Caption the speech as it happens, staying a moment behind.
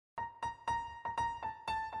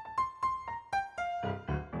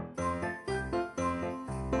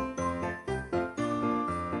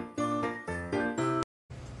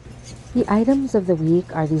The items of the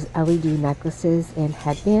week are these LED necklaces and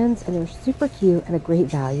headbands, and they're super cute and a great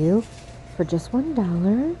value for just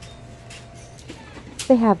 $1.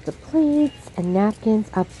 They have the plates and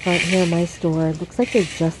napkins up front here in my store. It looks like they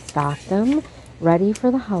just stocked them, ready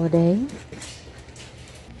for the holiday.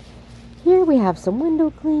 Here we have some window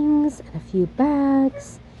clings and a few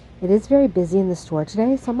bags. It is very busy in the store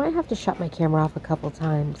today, so I might have to shut my camera off a couple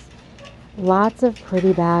times. Lots of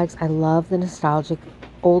pretty bags. I love the nostalgic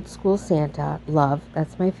old school Santa. Love.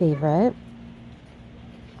 That's my favorite.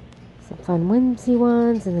 Some fun whimsy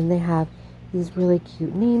ones. And then they have these really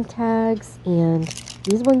cute name tags. And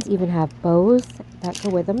these ones even have bows that go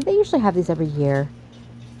with them. They usually have these every year.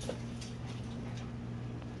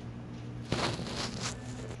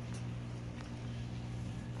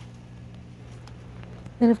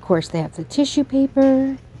 Then, of course, they have the tissue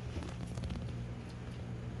paper.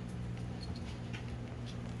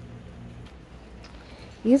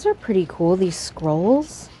 These are pretty cool, these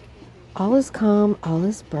scrolls. All is calm, all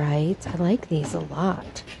is bright. I like these a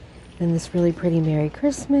lot. And this really pretty Merry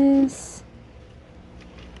Christmas.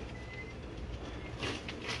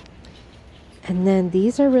 And then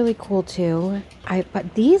these are really cool too.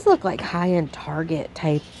 But these look like high-end Target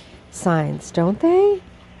type signs, don't they?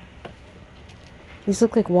 These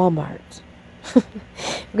look like Walmart.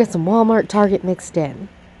 We got some Walmart, Target mixed in.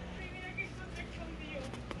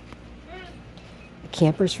 The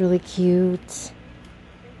camper's really cute.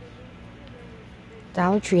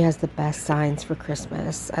 Dollar Tree has the best signs for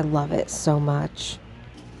Christmas. I love it so much.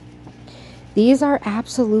 These are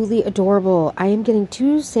absolutely adorable. I am getting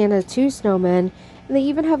 2 Santa, 2 snowmen, and they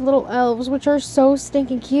even have little elves, which are so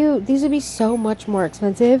stinking cute. These would be so much more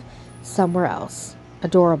expensive somewhere else.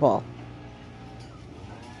 Adorable.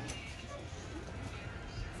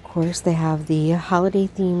 Of course, they have the holiday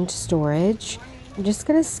themed storage. I'm just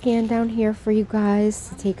going to scan down here for you guys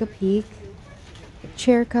to take a peek. The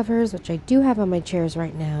chair covers, which I do have on my chairs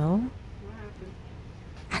right now.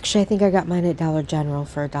 Actually, I think I got mine at Dollar General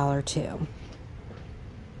for $1 too.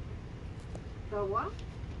 For what?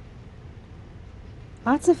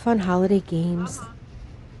 Lots of fun holiday games.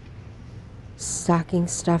 Stocking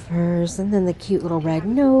stuffers, and then the cute little red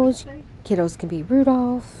nose. Kiddos can be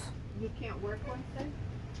Rudolph. You can't work Wednesday?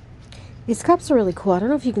 These cups are really cool. I don't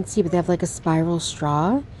know if you can see, but they have like a spiral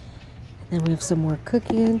straw. And then we have some more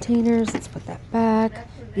cookie containers. Let's put that back.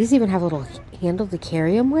 These even have a little handle to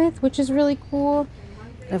carry them with, which is really cool.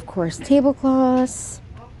 And of course, tablecloths.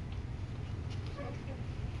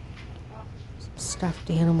 Some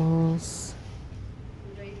stuffed animals.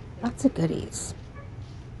 Lots of goodies.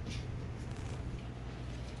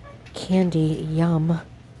 Candy, yum.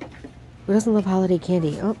 Who doesn't love holiday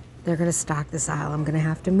candy? Oh, they're going to stock this aisle. I'm going to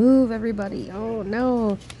have to move, everybody. Oh,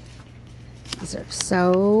 no. These are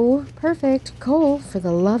so perfect. Cole, for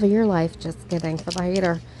the love of your life. Just kidding. For the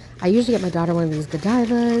hater. I usually get my daughter one of these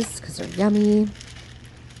Godivas because they're yummy.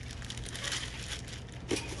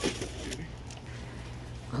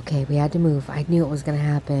 Okay, we had to move. I knew it was going to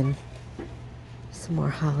happen. Some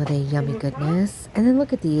more holiday yummy goodness. And then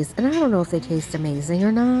look at these. And I don't know if they taste amazing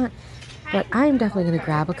or not, but I'm definitely going to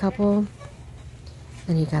grab a couple.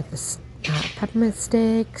 Then you got the peppermint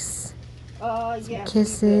sticks, Yeah,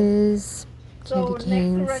 kisses, candy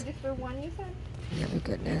canes. register one, you said? Yummy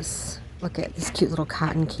goodness. Look at these cute little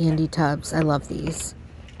cotton candy tubs. I love these.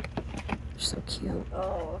 They're so cute.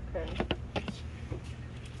 Oh, okay.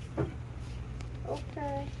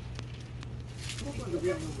 Okay.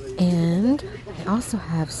 And I also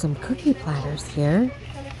have some cookie platters here.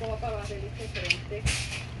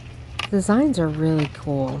 Designs are really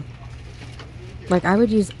cool. Like, I would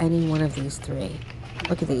use any one of these 3.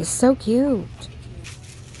 Look at these. So cute.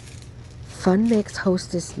 Fun Mix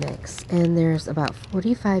Hostess Mix. And there's about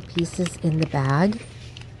 45 pieces in the bag.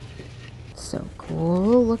 So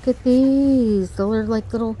cool. Look at these. They're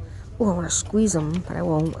like little... Oh, I want to squeeze them, but I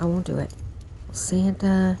won't. I won't do it.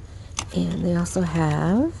 Santa. And they also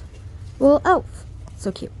have little elf.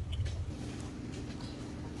 So cute.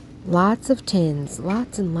 Lots of tins.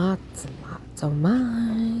 Lots and lots and lots. Oh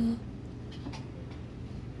my.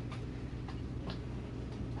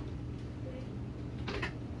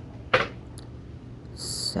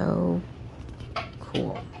 So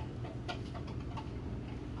cool.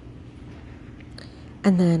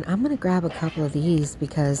 And then I'm going to grab a couple of these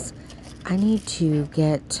because I need to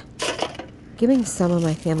get giving some of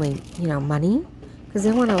my family, money because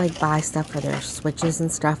they want to like buy stuff for their Switches and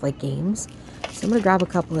stuff like games. So I'm going to grab a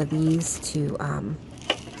couple of these to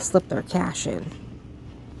slip their cash in.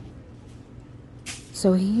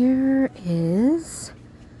 So here is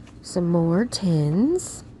some more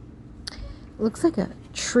tins. Looks like a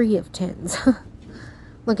tree of tins.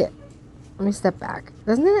 Look at Let me step back.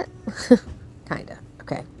 Doesn't it? Kinda.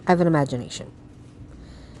 Okay. I have an imagination.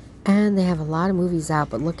 And they have a lot of movies out,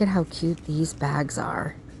 but look at how cute these bags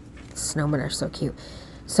are. Snowmen are so cute.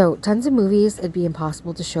 So, tons of movies. It'd be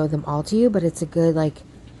impossible to show them all to you, but it's a good, like,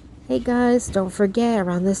 hey guys, don't forget,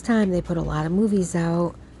 around this time they put a lot of movies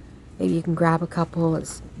out. Maybe you can grab a couple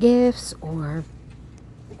as gifts, or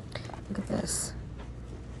look at this.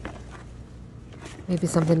 Maybe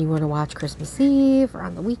something you want to watch Christmas Eve or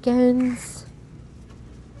on the weekends.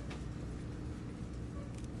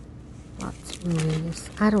 Lots of movies.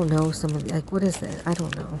 I don't know some of the, like, what is this? I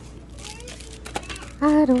don't know.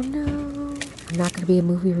 I don't know. I'm not going to be a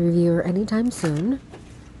movie reviewer anytime soon.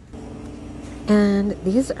 And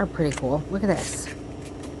these are pretty cool. Look at this.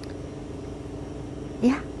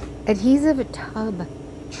 Yeah. Adhesive tub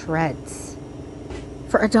treads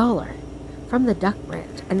for $1 from the Duck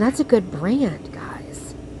brand. And that's a good brand, guys.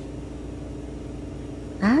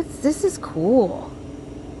 This is cool.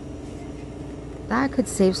 That could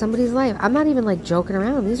save somebody's life. I'm not even like joking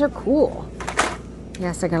around. These are cool.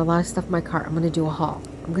 Yes, I got a lot of stuff in my cart. I'm going to do a haul.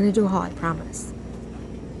 I promise.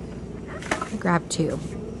 I grabbed 2.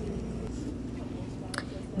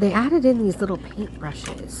 They added in these little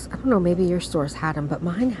paintbrushes. I don't know, maybe your stores had them, but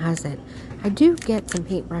mine hasn't. I do get some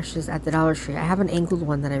paintbrushes at the Dollar Tree. I have an angled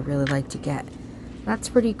one that I really like to get. That's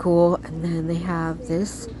pretty cool. And then they have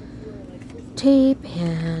this tape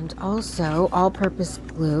and also all-purpose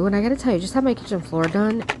glue. And I gotta tell you, just had my kitchen floor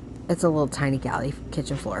done. It's a little tiny galley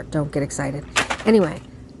kitchen floor. Don't get excited. Anyway,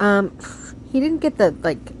 he didn't get the,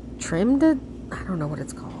 like, trimmed, I don't know what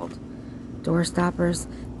it's called. Door stoppers.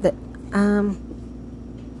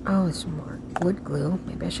 Oh, it's more wood glue.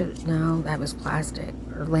 Maybe I should, no, that was plastic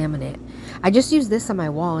or laminate. I just used this on my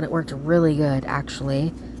wall and it worked really good,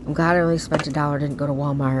 actually. I'm glad I only spent $1, didn't go to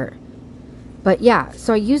Walmart. But yeah,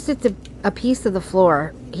 so I used it to a piece of the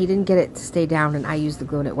floor. He didn't get it to stay down and I used the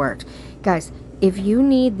glue and it worked. Guys, if you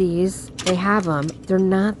need these, they have them. They're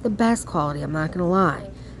not the best quality, I'm not going to lie.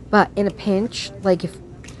 But in a pinch, like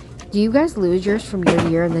do you guys lose yours from year to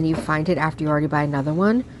year and then you find it after you already buy another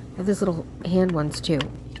one? I have these little hand ones too.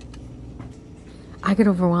 I get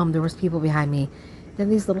overwhelmed. There was people behind me.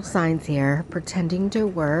 Then these little signs here, pretending to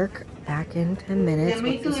work. Back in 10 minutes.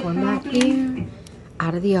 Put this one back here.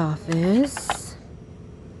 Out of the office.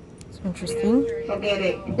 It's interesting.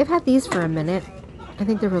 They've had these for a minute. I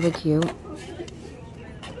think they're really cute.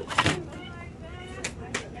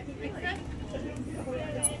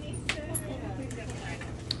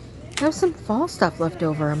 I have some fall stuff left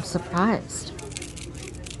over. I'm surprised.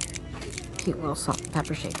 Cute little salt and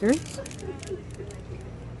pepper shakers.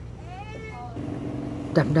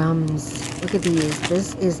 Dum Dums. Look at these.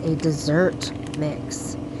 This is a dessert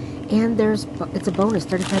mix. And it's a bonus,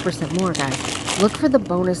 35% more, guys. Look for the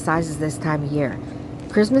bonus sizes this time of year.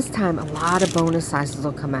 Christmas time, a lot of bonus sizes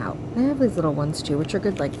will come out. They have these little ones too, which are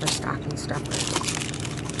good like for stocking stuffers.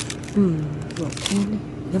 Little candy.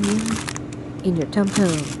 Yum yum. In your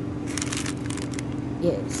tum-tum.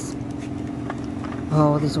 Yes.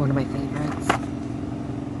 Oh, these are one of my favorites.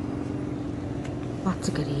 Lots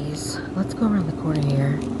of goodies. Let's go around the corner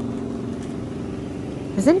here.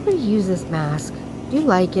 Does anybody use this mask? Do you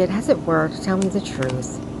like it? Has it worked? Tell me the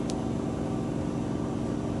truth.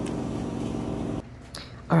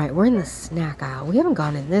 Alright, we're in the snack aisle. We haven't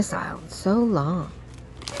gone in this aisle in so long.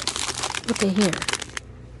 Look at here.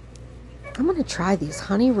 I'm going to try these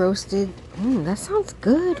honey roasted. That sounds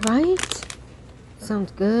good, right?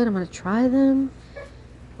 Sounds good. I'm going to try them.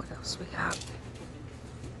 What else we got?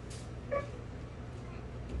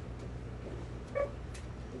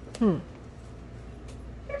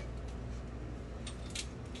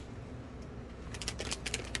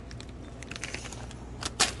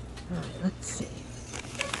 Alright, let's see.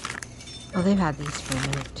 Oh, they've had these for a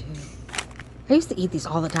minute too. I used to eat these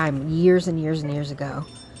all the time, years and years and years ago.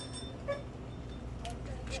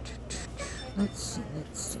 Let's see.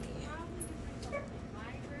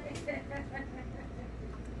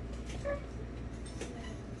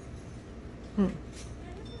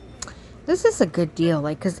 This is a good deal,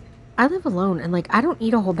 like, because I live alone and, like, I don't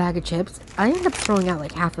eat a whole bag of chips. I end up throwing out,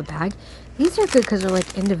 like, half a bag. These are good because they're,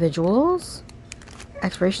 like, individuals.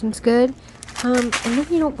 Expiration's good. And then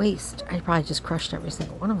you don't waste. I probably just crushed every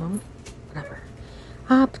single one of them. Whatever.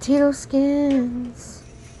 Potato skins.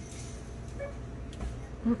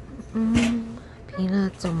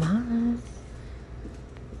 Peanuts are mine.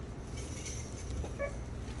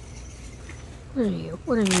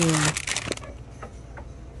 What are you?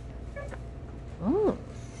 Oh,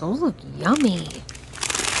 those look yummy.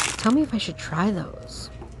 Tell me if I should try those.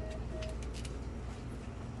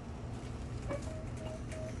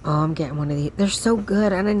 Oh, I'm getting one of these. They're so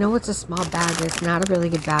good. And I know it's a small bag. And it's not a really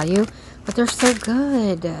good value. But they're so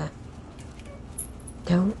good.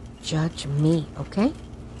 Don't judge me, okay?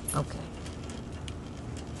 Okay.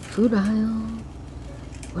 Food aisle.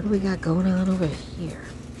 What do we got going on over here?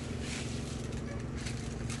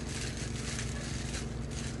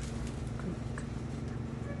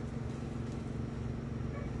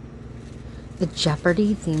 The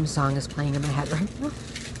Jeopardy theme song is playing in my head right now.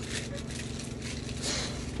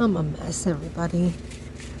 I'm a mess, everybody.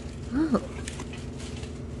 Oh.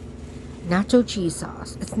 Nacho cheese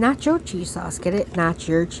sauce. It's nacho cheese sauce. Get it?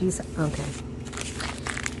 Nacho cheese. Okay.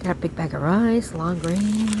 Got a big bag of rice, long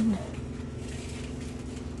grain.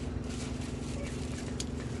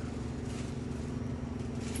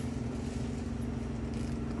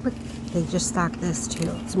 Look, they just stocked this too.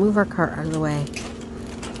 Let's move our cart out of the way.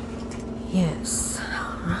 Yes.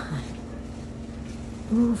 Alright.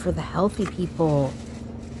 Ooh, for the healthy people.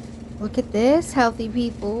 Look at this, healthy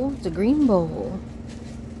people. It's a green bowl.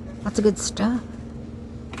 Lots of good stuff.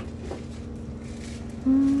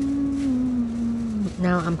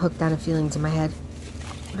 Now I'm hooked on a feelings in my head.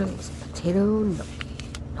 What are these? Potato gnocchi.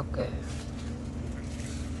 Okay.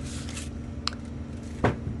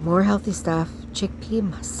 More healthy stuff. Chickpea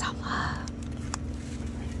masala.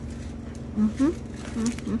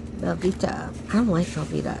 Velveeta. I don't like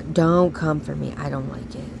Velveeta. Don't come for me. I don't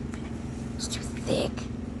like it. It's too thick.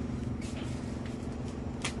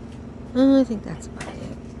 I think that's about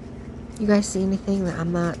it. You guys see anything that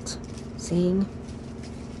I'm not seeing?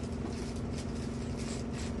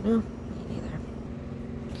 No, me neither.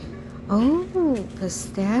 Oh,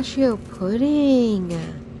 pistachio pudding.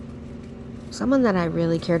 Someone that I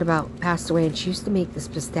really cared about passed away, and she used to make this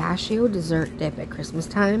pistachio dessert dip at Christmas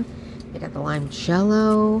time. It had the lime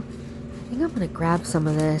jello. I think I'm going to grab some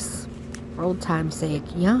of this for old time's sake.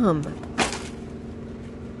 Yum.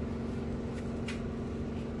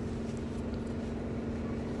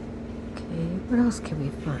 Okay, what else can we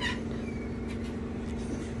find?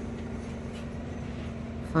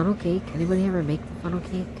 Funnel cake. Anybody ever make the funnel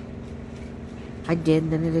cake? I did,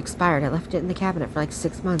 and then it expired. I left it in the cabinet for like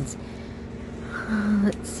 6 months.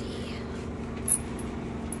 Let's see.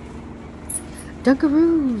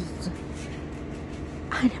 Dunkaroos.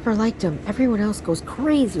 I never liked them. Everyone else goes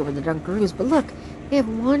crazy over the Dunkaroos. But look, they have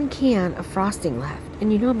 1 can of frosting left.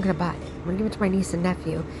 And you know I'm going to buy it. I'm going to give it to my niece and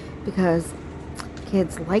nephew because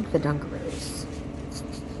kids like the Dunkaroos. It's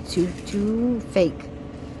too fake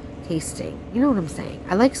tasting. You know what I'm saying?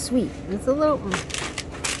 I like sweet. It's a little...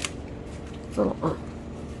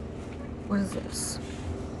 What is this?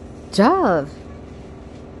 Dove.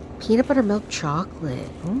 Peanut butter milk chocolate.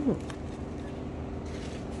 Ooh.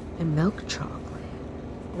 And milk chocolate.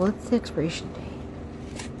 What's the expiration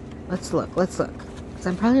date? Let's look. Because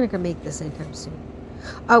I'm probably not going to make this anytime soon.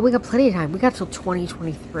 Oh, we got plenty of time. We got till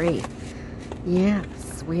 2023.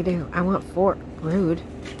 Yes, we do. I want 4. Rude.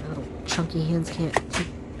 My little chunky hands can't.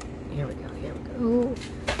 Here we go.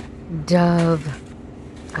 Dove.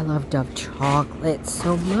 I love Dove chocolate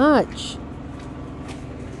so much.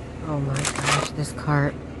 Oh my gosh, this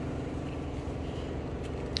cart.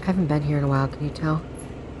 I haven't been here in a while, can you tell?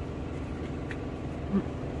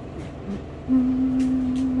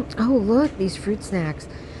 Oh, look, these fruit snacks.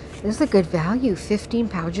 This is a good value. 15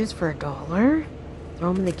 pouches for $1.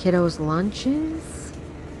 Throw them in the kiddos' lunches.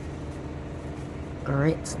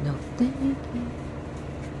 Grits, no thank you.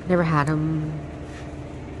 Never had them.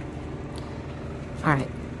 Alright.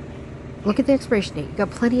 Look at the expiration date. You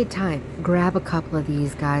got plenty of time. Grab a couple of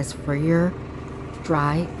these, guys, for your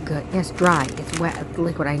dry good. Yes, dry. It's wet,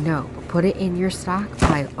 liquid, I know. But put it in your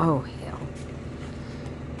stockpile. Oh, hell.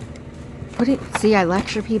 Put it... See, I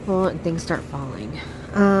lecture people and things start falling.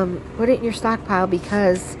 Put it in your stockpile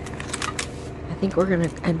because I think we're going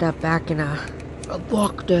to end up back in a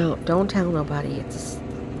lockdown. Don't tell nobody. It's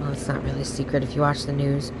not really a secret if you watch the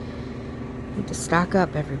news. You need to stock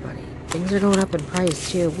up, everybody. Things are going up in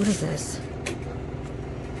price, too. What is this?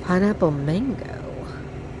 Pineapple mango.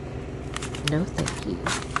 No, thank you.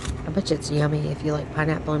 I bet you it's yummy if you like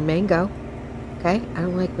pineapple and mango. Okay? I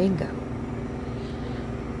don't like mango.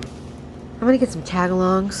 I'm going to get some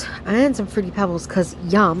tagalongs and some Fruity Pebbles because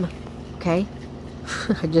yum. Okay?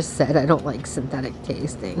 I just said I don't like synthetic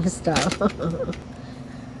tasting stuff.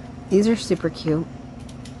 These are super cute.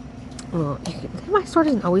 Well, my store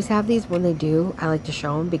doesn't always have these. When they do, I like to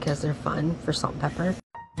show them because they're fun for salt and pepper.